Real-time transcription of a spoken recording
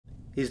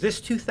Is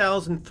this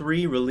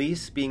 2003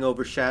 release being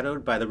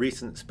overshadowed by the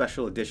recent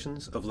special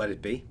editions of Let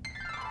It Be?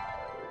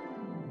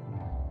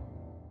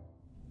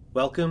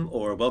 Welcome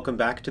or welcome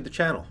back to the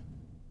channel.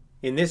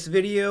 In this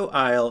video,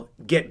 I'll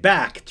get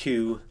back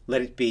to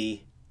Let It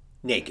Be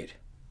Naked.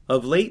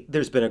 Of late,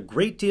 there's been a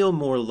great deal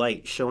more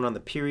light shown on the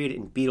period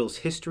in Beatles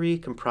history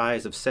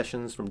comprised of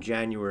sessions from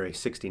January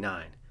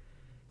 '69,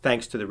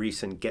 thanks to the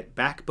recent Get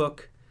Back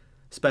book,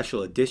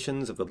 special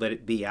editions of the Let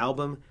It Be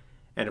album,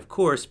 and of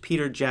course,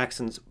 Peter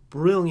Jackson's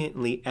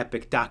brilliantly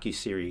epic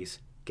docuseries,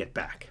 Get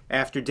Back.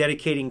 After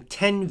dedicating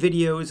 10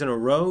 videos in a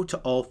row to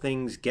all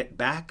things Get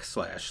Back /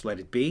 Let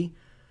It Be,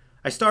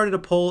 I started a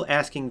poll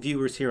asking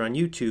viewers here on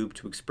YouTube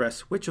to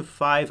express which of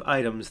 5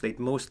 items they'd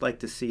most like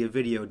to see a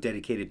video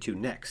dedicated to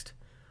next.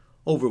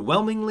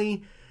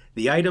 Overwhelmingly,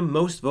 the item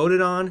most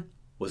voted on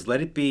was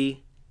Let It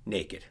Be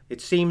Naked. It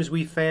seems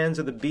we fans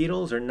of the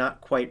Beatles are not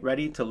quite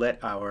ready to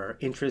let our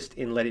interest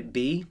in Let It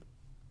Be.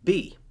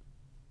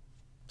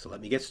 So let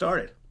me get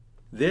started.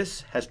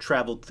 This has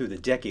traveled through the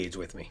decades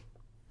with me.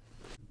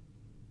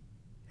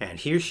 And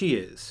here she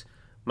is,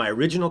 my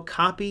original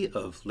copy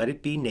of Let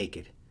It Be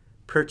Naked,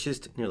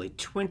 purchased nearly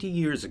 20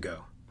 years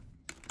ago.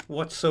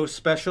 What's so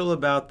special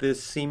about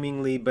this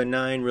seemingly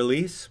benign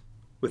release?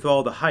 With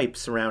all the hype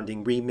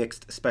surrounding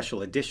remixed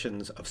special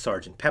editions of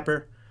Sgt.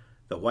 Pepper,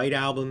 The White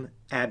Album,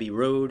 Abbey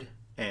Road,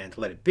 and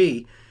Let It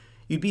Be,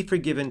 you'd be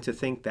forgiven to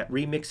think that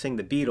remixing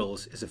the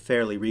Beatles is a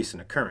fairly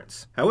recent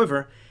occurrence.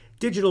 However,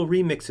 digital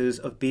remixes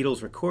of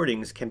Beatles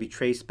recordings can be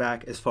traced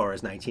back as far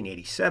as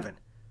 1987,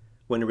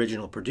 when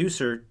original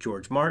producer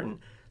George Martin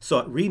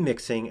sought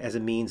remixing as a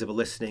means of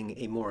eliciting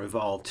a more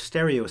evolved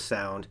stereo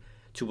sound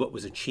to what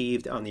was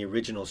achieved on the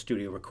original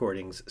studio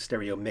recordings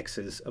stereo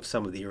mixes of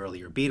some of the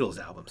earlier Beatles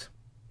albums.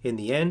 In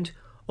the end,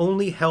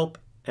 only Help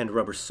and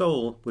Rubber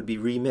Soul would be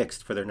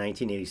remixed for their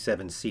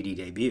 1987 CD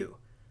debut.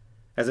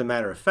 As a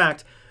matter of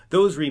fact,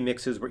 those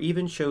remixes were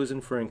even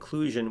chosen for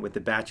inclusion with the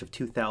batch of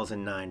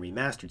 2009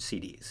 remastered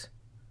CDs.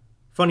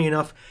 Funny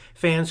enough,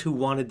 fans who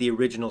wanted the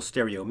original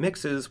stereo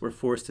mixes were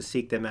forced to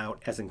seek them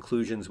out as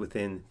inclusions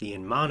within the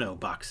In Mono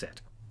box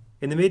set.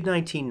 In the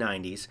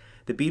mid-1990s,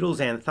 the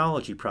Beatles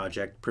Anthology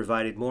Project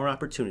provided more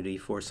opportunity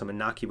for some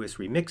innocuous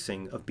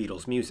remixing of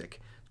Beatles music,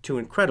 to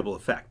incredible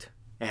effect.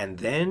 And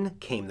then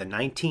came the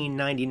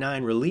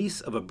 1999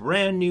 release of a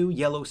brand new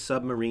Yellow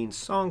Submarine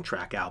song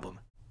track album.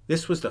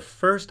 This was the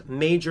first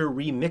major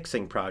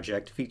remixing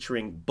project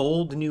featuring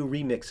bold new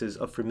remixes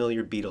of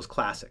familiar Beatles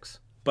classics.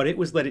 But it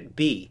was Let It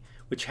Be,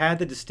 which had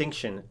the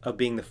distinction of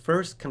being the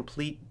first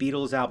complete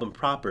Beatles album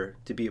proper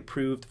to be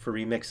approved for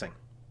remixing.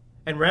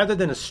 And rather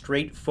than a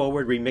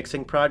straightforward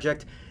remixing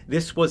project,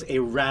 this was a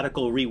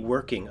radical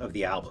reworking of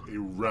the album.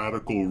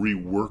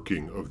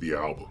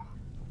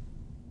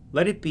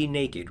 Let It Be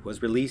Naked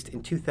was released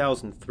in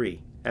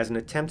 2003 as an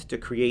attempt to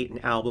create an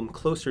album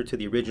closer to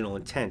the original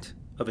intent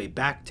of a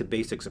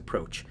back-to-basics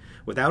approach,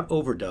 without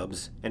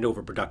overdubs and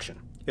overproduction.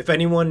 If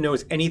anyone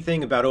knows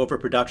anything about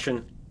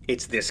overproduction,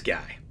 it's this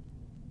guy.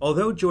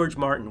 Although George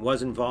Martin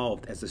was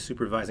involved as the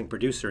supervising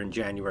producer in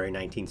January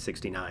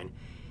 1969,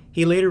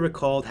 he later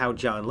recalled how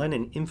John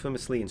Lennon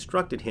infamously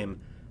instructed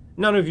him,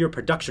 "None of your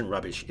production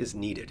rubbish is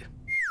needed."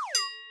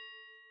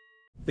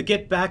 The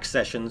Get Back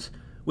sessions,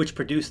 which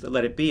produced the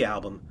Let It Be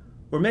album,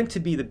 were meant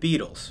to be the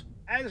Beatles,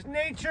 as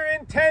nature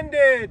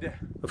intended!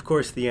 Of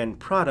course, the end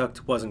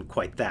product wasn't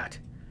quite that.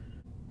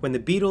 When the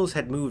Beatles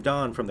had moved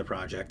on from the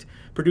project,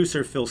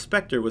 producer Phil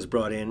Spector was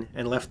brought in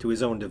and left to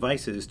his own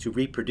devices to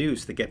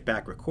reproduce the Get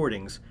Back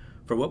recordings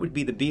for what would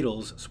be the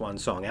Beatles' swan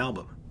song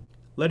album.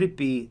 Let It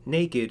Be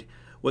Naked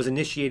was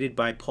initiated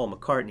by Paul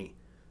McCartney,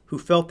 who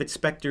felt that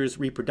Spector's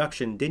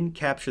reproduction didn't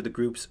capture the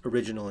group's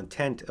original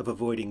intent of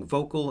avoiding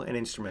vocal and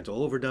instrumental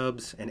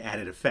overdubs and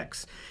added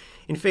effects,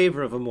 in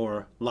favor of a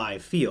more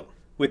live feel,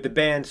 with the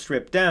band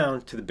stripped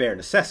down to the bare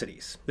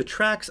necessities. The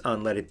tracks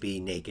on Let It Be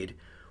Naked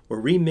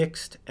were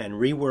remixed and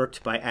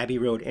reworked by Abbey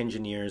Road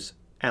engineers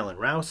Alan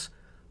Rouse,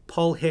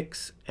 Paul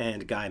Hicks,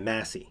 and Guy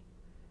Massey.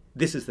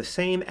 This is the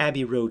same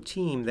Abbey Road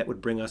team that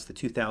would bring us the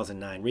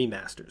 2009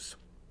 remasters.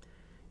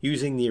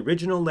 Using the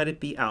original Let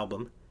It Be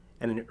album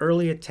and an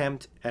early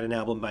attempt at an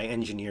album by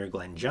engineer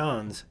Glenn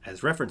Johns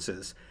as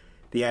references,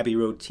 the Abbey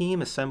Road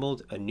team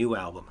assembled a new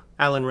album.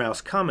 Alan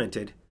Rouse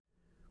commented,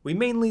 "We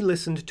mainly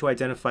listened to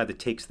identify the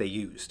takes they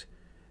used.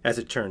 As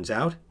it turns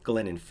out,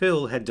 Glenn and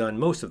Phil had done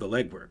most of the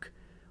legwork.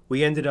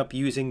 We ended up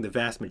using the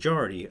vast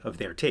majority of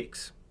their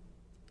takes."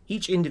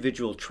 Each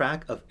individual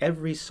track of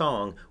every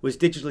song was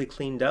digitally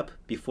cleaned up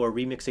before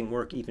remixing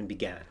work even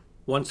began.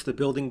 Once the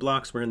building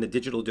blocks were in the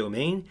digital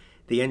domain,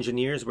 the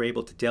engineers were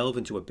able to delve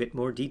into a bit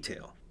more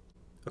detail.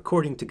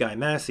 According to Guy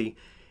Massey,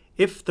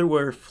 if there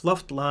were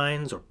fluffed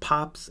lines or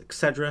pops,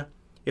 etc.,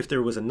 if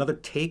there was another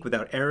take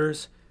without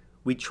errors,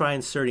 we'd try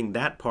inserting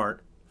that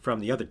part from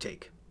the other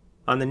take.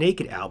 On the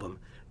Naked album,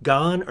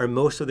 gone are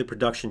most of the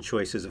production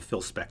choices of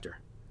Phil Spector.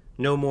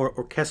 No more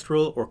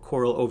orchestral or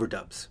choral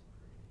overdubs.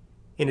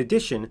 In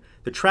addition,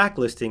 the track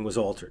listing was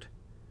altered.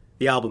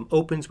 The album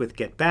opens with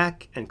Get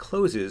Back and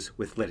closes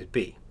with Let It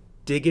Be.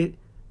 Dig It,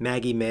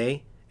 Maggie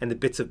May, and the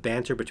bits of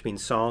banter between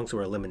songs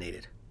were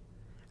eliminated.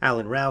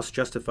 Alan Rouse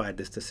justified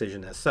this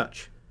decision as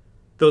such.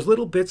 Those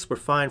little bits were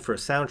fine for a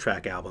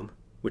soundtrack album,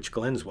 which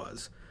Glenn's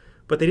was,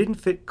 but they didn't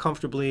fit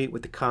comfortably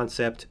with the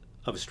concept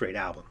of a straight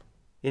album.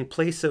 In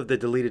place of the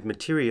deleted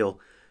material,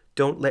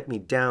 Don't Let Me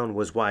Down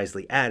was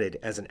wisely added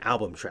as an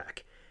album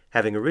track,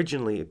 having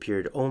originally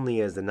appeared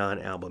only as the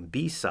non-album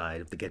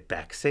B-side of the Get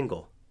Back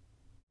single.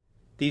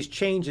 These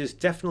changes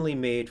definitely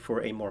made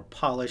for a more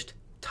polished,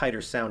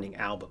 tighter-sounding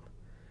album.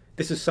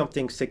 This is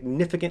something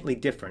significantly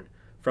different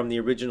from the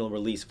original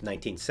release of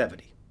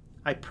 1970.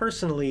 I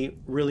personally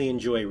really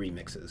enjoy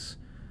remixes.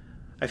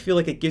 I feel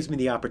like it gives me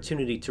the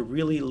opportunity to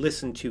really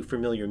listen to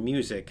familiar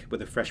music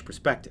with a fresh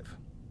perspective.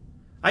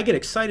 I get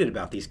excited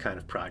about these kind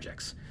of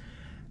projects.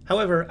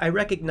 However, I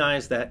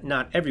recognize that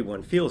not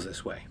everyone feels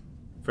this way.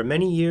 For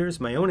many years,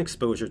 my own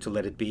exposure to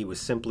Let It Be was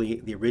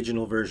simply the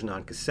original version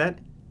on cassette,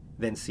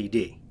 then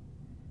CD.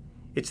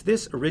 It's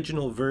this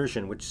original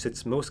version which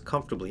sits most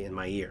comfortably in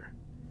my ear.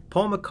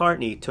 Paul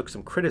McCartney took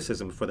some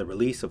criticism for the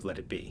release of Let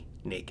It Be,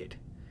 Naked.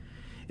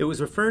 It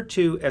was referred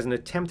to as an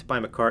attempt by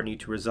McCartney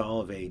to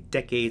resolve a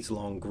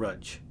decades-long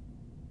grudge.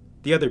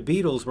 The other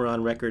Beatles were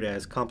on record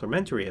as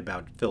complimentary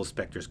about Phil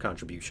Spector's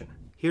contribution.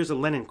 Here's a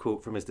Lennon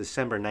quote from his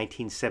December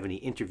 1970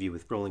 interview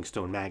with Rolling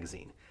Stone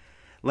magazine.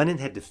 Lennon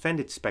had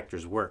defended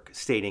Spector's work,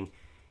 stating,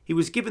 "He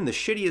was given the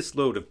shittiest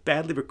load of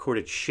badly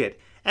recorded shit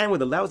and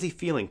with a lousy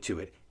feeling to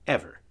it,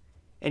 ever.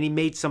 And he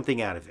made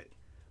something out of it.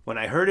 When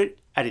I heard it,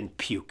 I didn't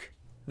puke."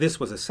 This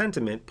was a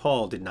sentiment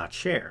Paul did not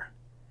share.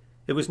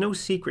 It was no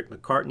secret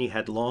McCartney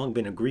had long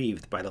been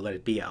aggrieved by the Let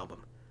It Be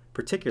album,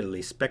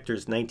 particularly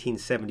Spector's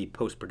 1970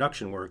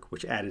 post-production work,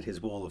 which added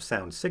his wall of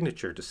sound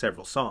signature to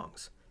several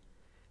songs.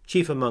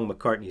 Chief among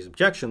McCartney's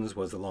objections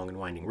was The Long and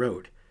Winding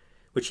Road,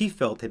 which he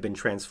felt had been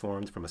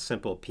transformed from a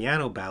simple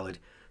piano ballad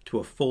to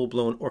a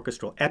full-blown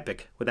orchestral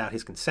epic without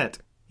his consent.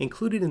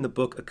 Included in the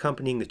book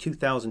accompanying the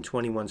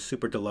 2021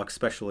 Super Deluxe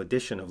Special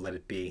Edition of Let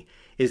It Be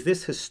is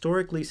this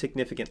historically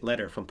significant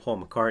letter from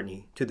Paul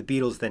McCartney to the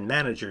Beatles'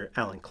 then-manager,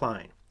 Alan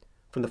Klein,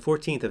 from the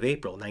 14th of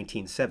April,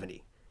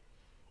 1970.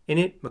 In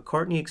it,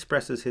 McCartney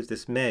expresses his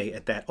dismay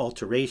at that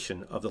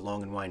alteration of The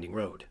Long and Winding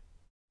Road.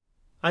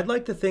 I'd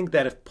like to think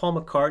that if Paul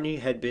McCartney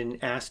had been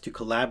asked to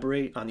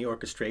collaborate on the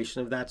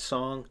orchestration of that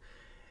song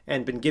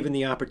and been given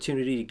the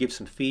opportunity to give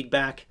some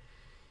feedback,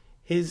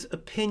 his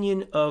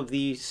opinion of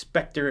the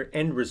Spector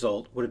end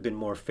result would have been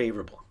more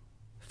favorable.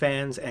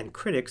 Fans and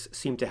critics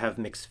seem to have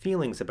mixed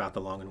feelings about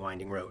The Long and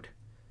Winding Road.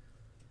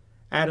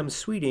 Adam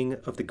Sweeting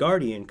of The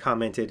Guardian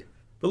commented,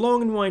 "The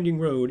Long and Winding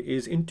Road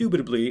is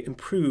indubitably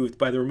improved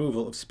by the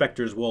removal of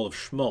Spector's wall of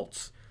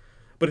schmaltz,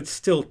 but it's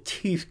still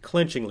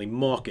teeth-clenchingly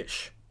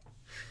mawkish."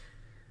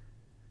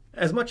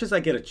 As much as I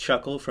get a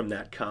chuckle from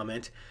that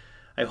comment,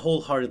 I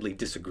wholeheartedly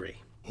disagree.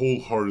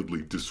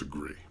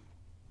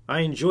 I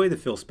enjoy the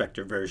Phil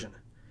Spector version.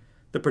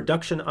 The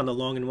production on The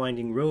Long and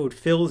Winding Road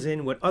fills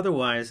in what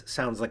otherwise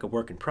sounds like a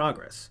work in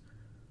progress.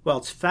 While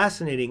it's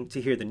fascinating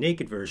to hear the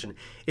Naked version,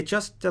 it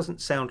just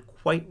doesn't sound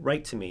quite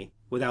right to me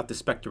without the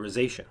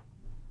Spectorization.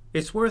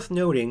 It's worth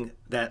noting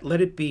that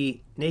Let It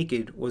Be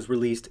Naked was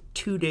released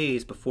 2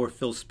 days before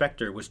Phil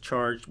Spector was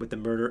charged with the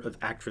murder of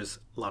actress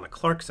Lana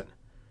Clarkson.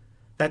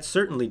 That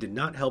certainly did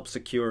not help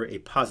secure a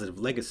positive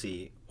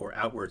legacy or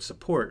outward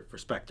support for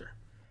Spector.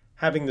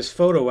 Having this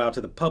photo out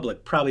to the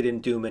public probably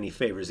didn't do him any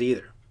favors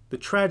either. The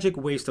tragic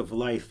waste of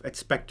life at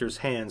Spector's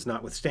hands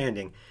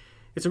notwithstanding,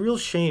 it's a real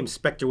shame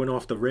Spector went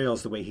off the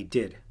rails the way he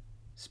did.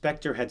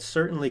 Spector had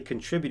certainly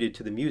contributed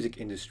to the music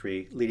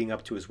industry leading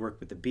up to his work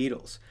with the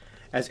Beatles,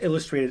 as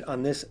illustrated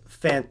on this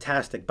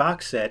fantastic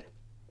box set,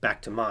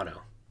 Back to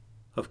Mono.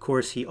 Of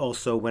course, he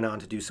also went on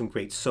to do some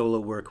great solo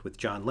work with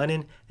John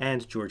Lennon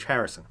and George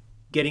Harrison.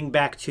 Getting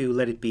back to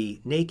Let It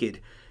Be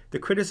Naked, the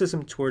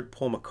criticism toward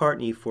Paul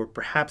McCartney for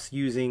perhaps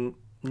using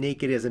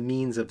Naked as a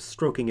means of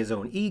stroking his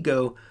own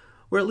ego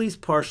were at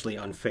least partially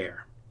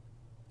unfair.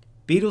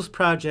 Beatles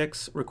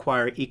projects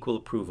require equal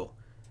approval,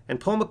 and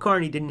Paul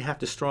McCartney didn't have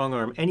to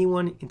strong-arm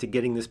anyone into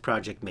getting this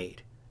project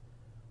made.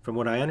 From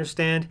what I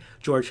understand,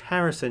 George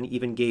Harrison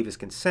even gave his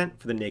consent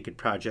for the Naked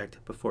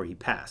project before he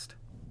passed.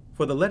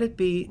 For the Let It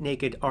Be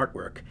Naked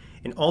artwork,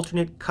 an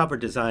alternate cover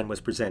design was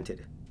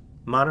presented.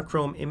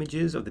 Monochrome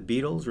images of the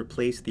Beatles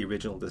replaced the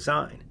original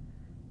design.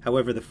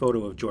 However, the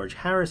photo of George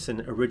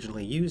Harrison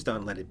originally used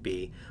on Let It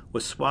Be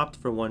was swapped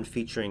for one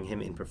featuring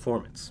him in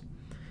performance.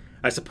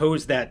 I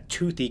suppose that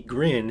toothy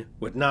grin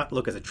would not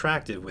look as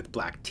attractive with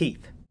black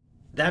teeth.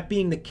 That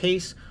being the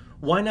case,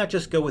 why not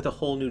just go with a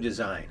whole new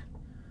design?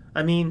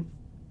 I mean,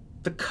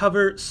 the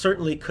cover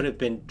certainly could have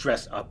been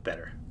dressed up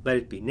better. Let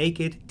It Be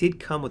Naked did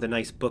come with a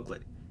nice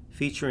booklet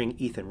featuring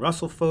Ethan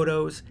Russell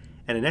photos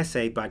and an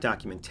essay by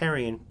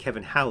documentarian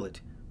Kevin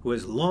Howlett, who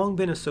has long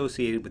been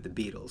associated with the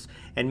Beatles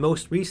and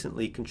most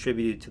recently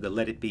contributed to the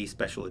Let It Be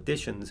special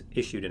editions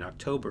issued in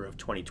October of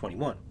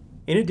 2021.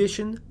 In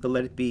addition, the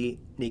Let It Be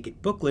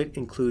Naked booklet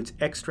includes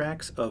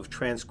extracts of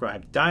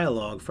transcribed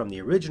dialogue from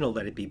the original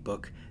Let It Be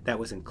book that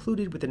was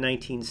included with the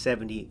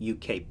 1970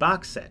 UK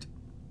box set.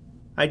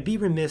 I'd be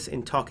remiss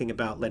in talking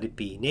about Let It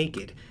Be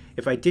Naked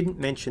if I didn't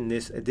mention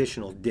this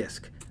additional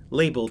disc,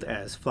 labeled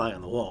as Fly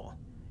on the Wall,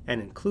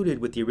 and included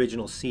with the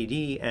original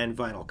CD and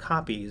vinyl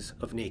copies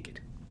of Naked.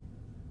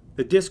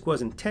 The disc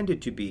was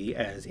intended to be,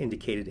 as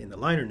indicated in the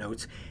liner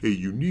notes, a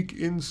unique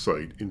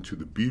insight into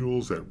the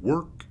Beatles at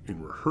work,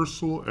 in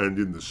rehearsal, and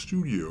in the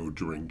studio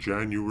during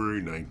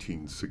January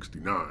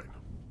 1969.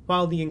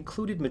 While the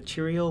included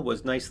material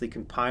was nicely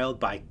compiled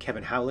by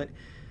Kevin Howlett,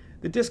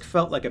 the disc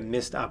felt like a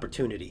missed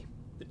opportunity.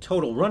 The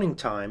total running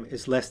time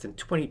is less than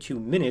 22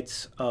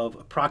 minutes of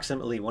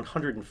approximately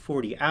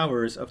 140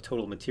 hours of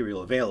total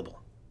material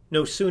available.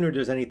 No sooner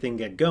does anything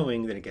get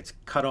going than it gets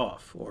cut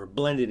off or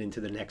blended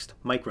into the next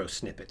micro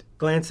snippet.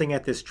 Glancing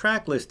at this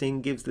track listing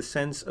gives the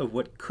sense of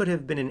what could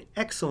have been an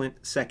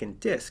excellent second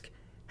disc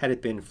had it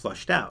been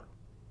flushed out.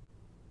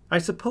 I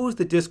suppose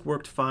the disc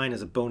worked fine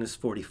as a bonus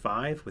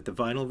 45 with the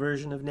vinyl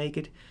version of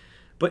Naked,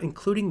 but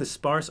including the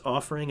sparse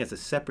offering as a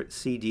separate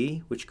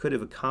CD, which could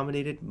have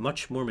accommodated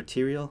much more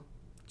material,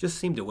 just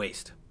seemed a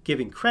waste.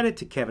 Giving credit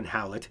to Kevin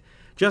Howlett,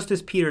 just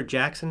as Peter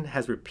Jackson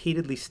has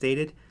repeatedly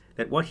stated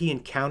that what he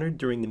encountered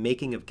during the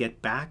making of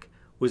Get Back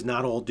was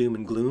not all doom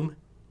and gloom,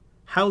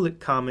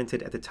 Howlett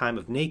commented at the time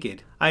of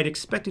Naked, "I had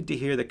expected to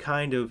hear the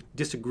kind of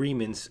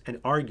disagreements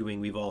and arguing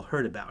we've all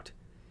heard about.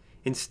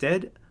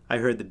 Instead, I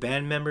heard the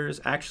band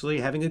members actually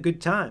having a good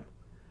time.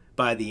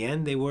 By the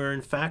end, they were,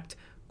 in fact,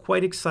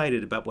 quite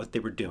excited about what they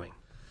were doing."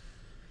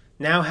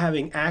 Now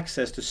having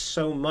access to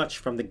so much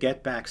from the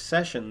Get Back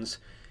sessions,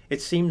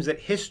 it seems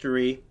that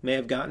history may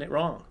have gotten it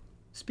wrong.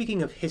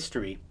 Speaking of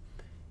history,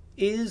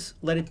 is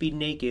Let It Be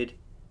Naked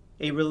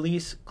a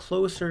release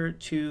closer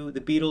to the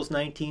Beatles'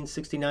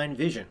 1969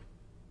 vision?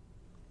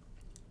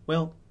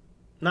 Well,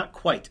 not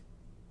quite.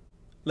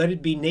 Let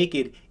It Be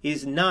Naked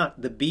is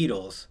not the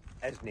Beatles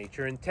as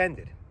nature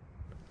intended.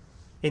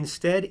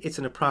 Instead, it's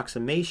an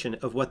approximation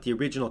of what the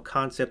original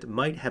concept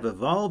might have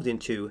evolved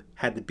into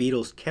had the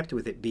Beatles kept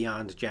with it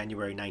beyond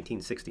January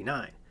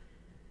 1969.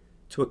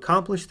 To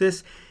accomplish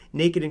this,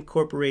 Naked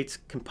incorporates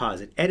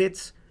composite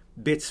edits,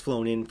 bits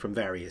flown in from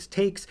various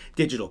takes,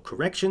 digital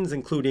corrections,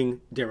 including,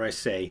 dare I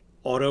say,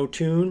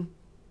 auto-tune,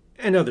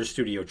 and other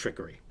studio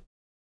trickery.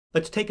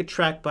 Let's take a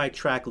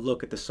track-by-track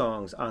look at the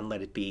songs on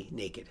Let It Be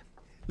Naked.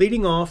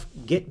 Leading off,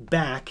 Get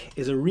Back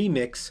is a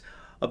remix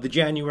of the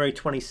January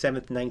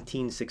 27,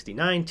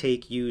 1969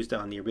 take used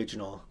on the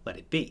original Let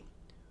It Be,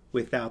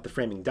 without the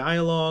framing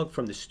dialogue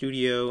from the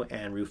studio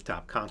and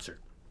rooftop concert.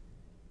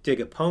 Dig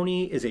a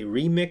Pony is a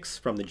remix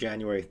from the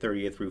January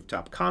 30th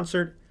rooftop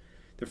concert.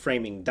 The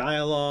framing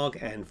dialogue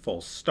and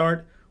false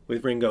start,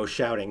 with Ringo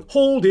shouting,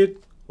 "Hold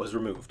it!" was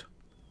removed.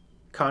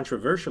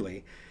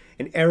 Controversially,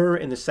 an error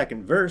in the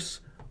second verse,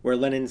 where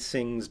Lennon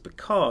sings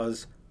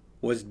 "because,"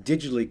 was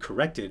digitally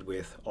corrected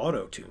with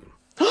auto-tune.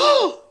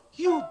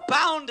 You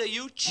bounder,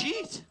 you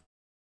cheat!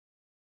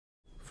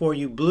 For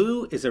You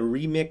Blue is a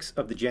remix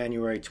of the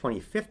January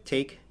 25th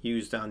take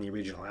used on the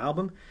original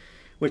album,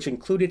 which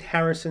included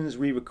Harrison's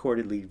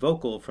re-recorded lead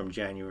vocal from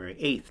January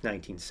 8th,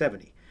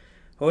 1970.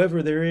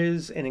 However, there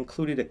is an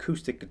included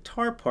acoustic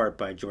guitar part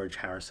by George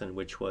Harrison,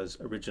 which was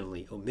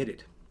originally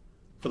omitted.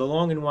 For The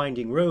Long and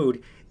Winding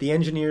Road, the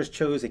engineers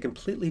chose a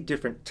completely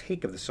different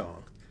take of the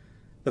song.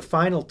 The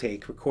final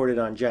take, recorded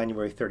on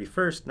January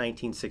 31st,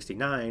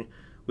 1969,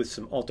 with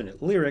some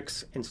alternate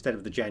lyrics instead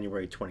of the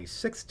January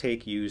 26th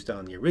take used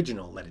on the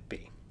original Let It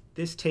Be.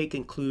 This take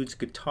includes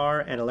guitar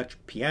and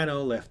electric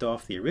piano left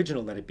off the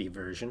original Let It Be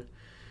version,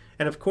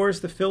 and of course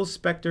the Phil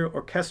Spector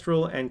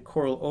orchestral and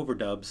choral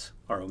overdubs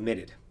are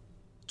omitted.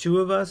 Two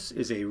of Us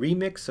is a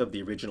remix of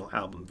the original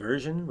album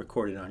version,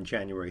 recorded on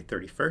January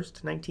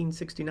 31st,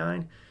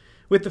 1969,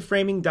 with the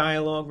framing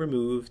dialogue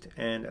removed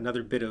and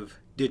another bit of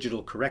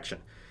digital correction,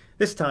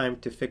 this time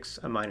to fix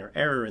a minor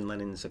error in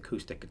Lennon's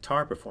acoustic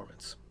guitar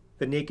performance.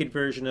 The Naked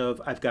version of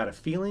I've Got a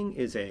Feeling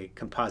is a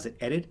composite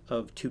edit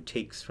of two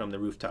takes from the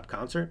rooftop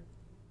concert.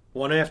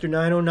 One After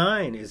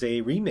 909 is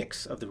a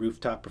remix of the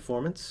rooftop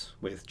performance,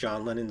 with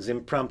John Lennon's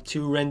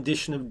impromptu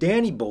rendition of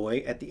Danny Boy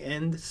at the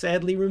end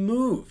sadly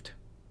removed.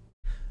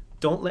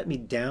 Don't Let Me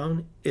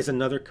Down is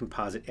another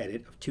composite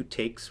edit of two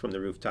takes from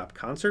the rooftop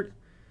concert.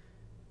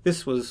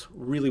 This was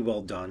really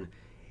well done.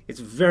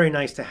 It's very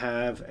nice to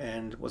have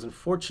and was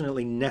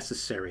unfortunately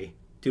necessary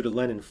due to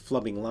Lennon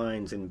flubbing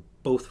lines in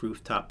both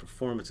rooftop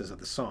performances of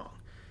the song.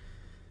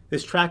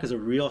 This track is a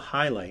real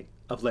highlight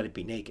of Let It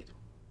Be Naked.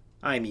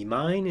 I Me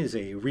Mine is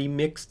a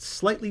remixed,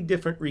 slightly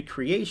different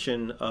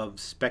recreation of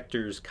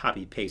Spector's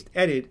copy-paste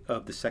edit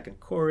of the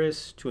second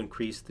chorus to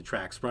increase the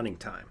track's running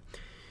time.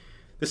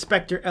 The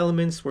Spector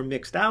elements were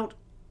mixed out,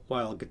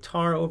 while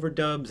guitar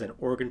overdubs and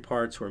organ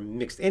parts were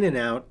mixed in and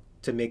out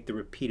to make the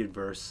repeated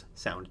verse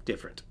sound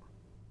different.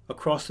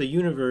 Across the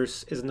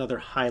Universe is another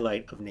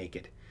highlight of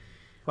Naked.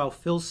 While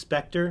Phil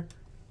Spector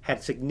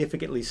had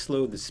significantly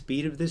slowed the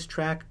speed of this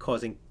track,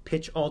 causing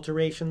pitch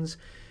alterations,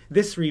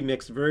 this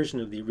remixed version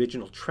of the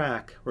original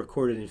track,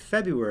 recorded in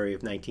February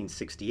of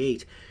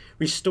 1968,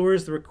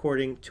 restores the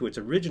recording to its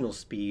original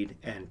speed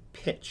and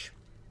pitch.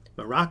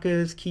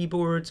 Maracas,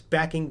 keyboards,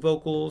 backing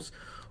vocals,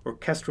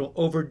 orchestral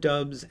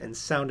overdubs and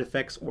sound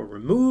effects were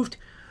removed,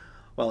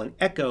 while an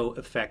echo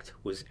effect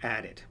was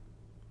added.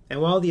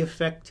 And while the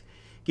effect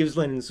gives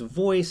Lennon's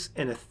voice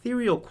an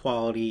ethereal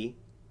quality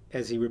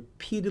as he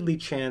repeatedly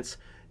chants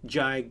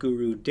Jai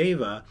Guru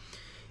Deva,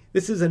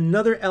 this is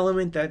another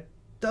element that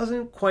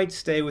doesn't quite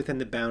stay within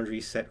the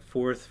boundaries set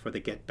forth for the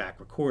Get Back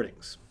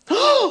recordings.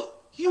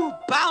 You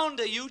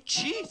bounder, you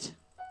cheat!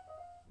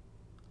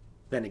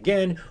 Then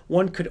again,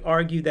 one could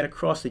argue that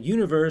Across the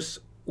Universe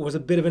was a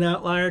bit of an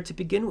outlier to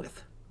begin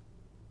with.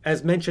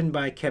 As mentioned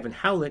by Kevin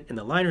Howlett in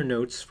the liner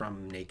notes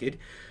from Naked,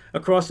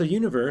 Across the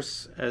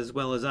Universe, as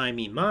well as I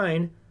Me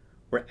Mine,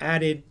 were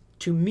added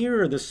to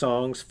mirror the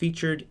songs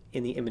featured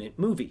in the imminent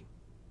movie.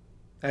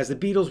 As the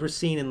Beatles were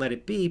seen in Let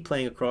It Be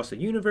playing Across the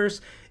Universe,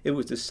 it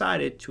was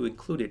decided to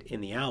include it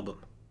in the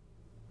album.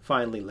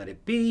 Finally, Let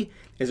It Be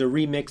is a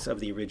remix of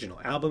the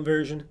original album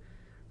version,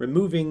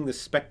 removing the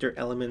Spector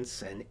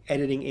elements and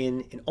editing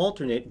in an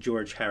alternate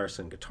George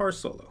Harrison guitar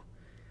solo.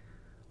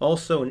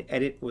 Also, an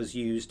edit was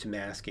used to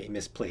mask a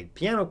misplayed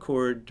piano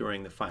chord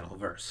during the final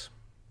verse.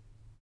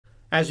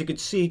 As you could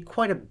see,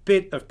 quite a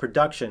bit of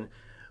production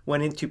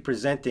went into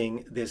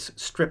presenting this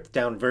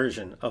stripped-down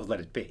version of Let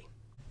It Be.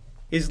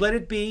 Is Let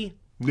It Be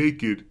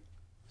Naked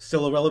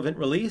still a relevant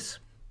release?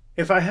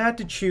 If I had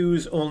to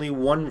choose only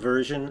one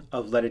version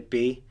of Let It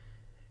Be,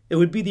 it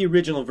would be the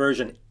original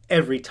version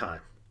every time.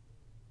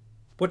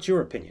 What's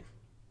your opinion?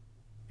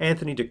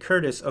 Anthony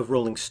DeCurtis of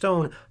Rolling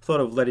Stone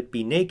thought of Let It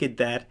Be Naked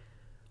that,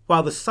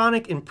 while the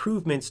sonic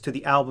improvements to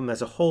the album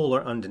as a whole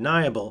are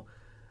undeniable,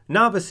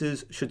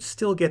 novices should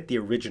still get the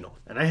original,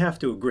 and I have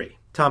to agree.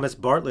 Thomas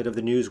Bartlett of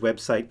the news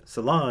website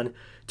Salon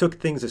took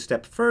things a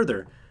step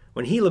further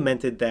when he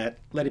lamented that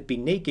Let It Be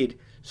Naked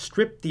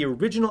stripped the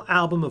original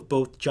album of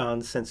both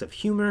John's sense of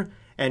humor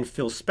and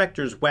Phil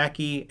Spector's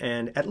wacky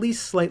and at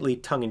least slightly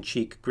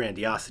tongue-in-cheek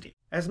grandiosity.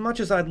 As much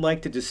as I'd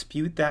like to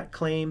dispute that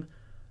claim,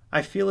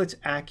 I feel it's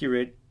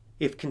accurate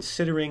if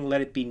considering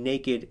Let It Be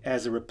Naked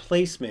as a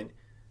replacement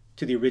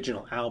to the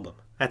original album.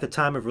 At the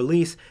time of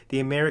release, the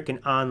American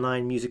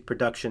online music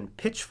production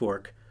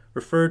Pitchfork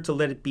referred to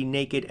Let It Be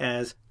Naked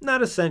as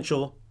not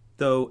essential,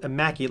 though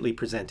immaculately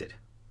presented.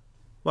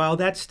 While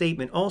that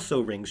statement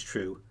also rings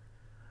true,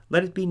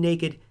 Let It Be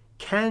Naked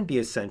can be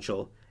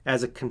essential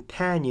as a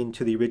companion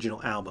to the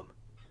original album.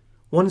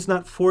 One is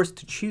not forced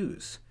to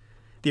choose.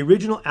 The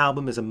original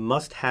album is a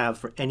must-have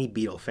for any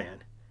Beatle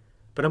fan,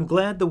 but I'm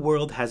glad the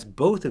world has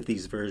both of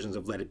these versions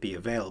of Let It Be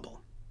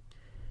available.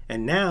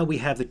 And now we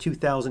have the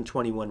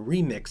 2021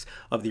 remix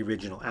of the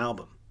original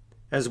album,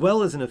 as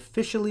well as an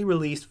officially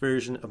released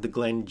version of the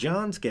Glenn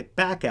Johns Get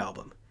Back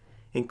album,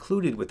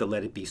 included with the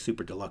Let It Be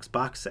Super Deluxe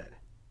box set.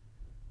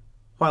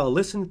 While a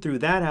listen through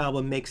that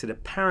album makes it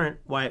apparent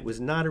why it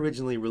was not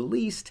originally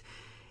released,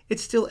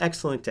 it's still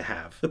excellent to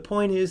have. The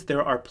point is,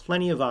 there are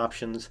plenty of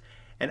options,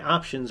 and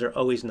options are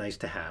always nice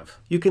to have.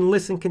 You can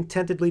listen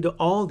contentedly to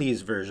all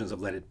these versions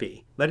of Let It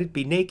Be. Let It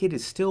Be Naked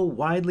is still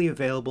widely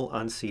available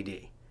on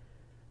CD.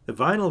 The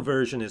vinyl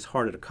version is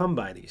harder to come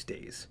by these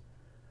days.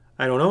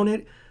 I don't own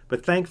it,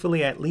 but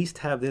thankfully I at least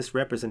have this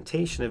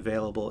representation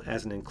available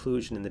as an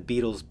inclusion in the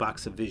Beatles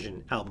Box of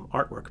Vision album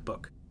artwork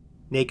book.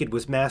 Naked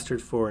was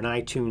mastered for an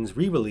iTunes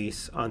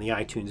re-release on the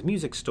iTunes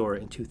Music Store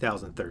in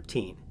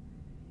 2013.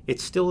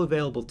 It's still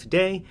available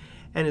today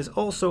and is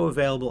also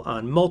available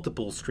on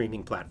multiple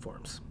streaming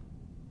platforms.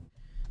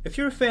 If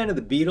you're a fan of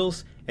the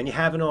Beatles and you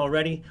haven't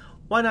already,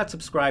 why not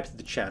subscribe to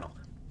the channel?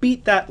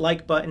 Beat that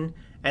like button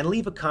and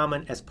leave a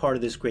comment as part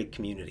of this great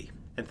community.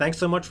 And thanks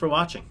so much for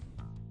watching.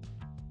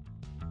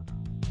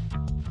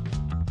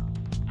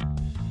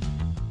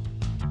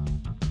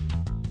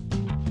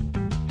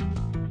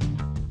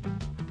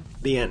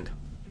 The end.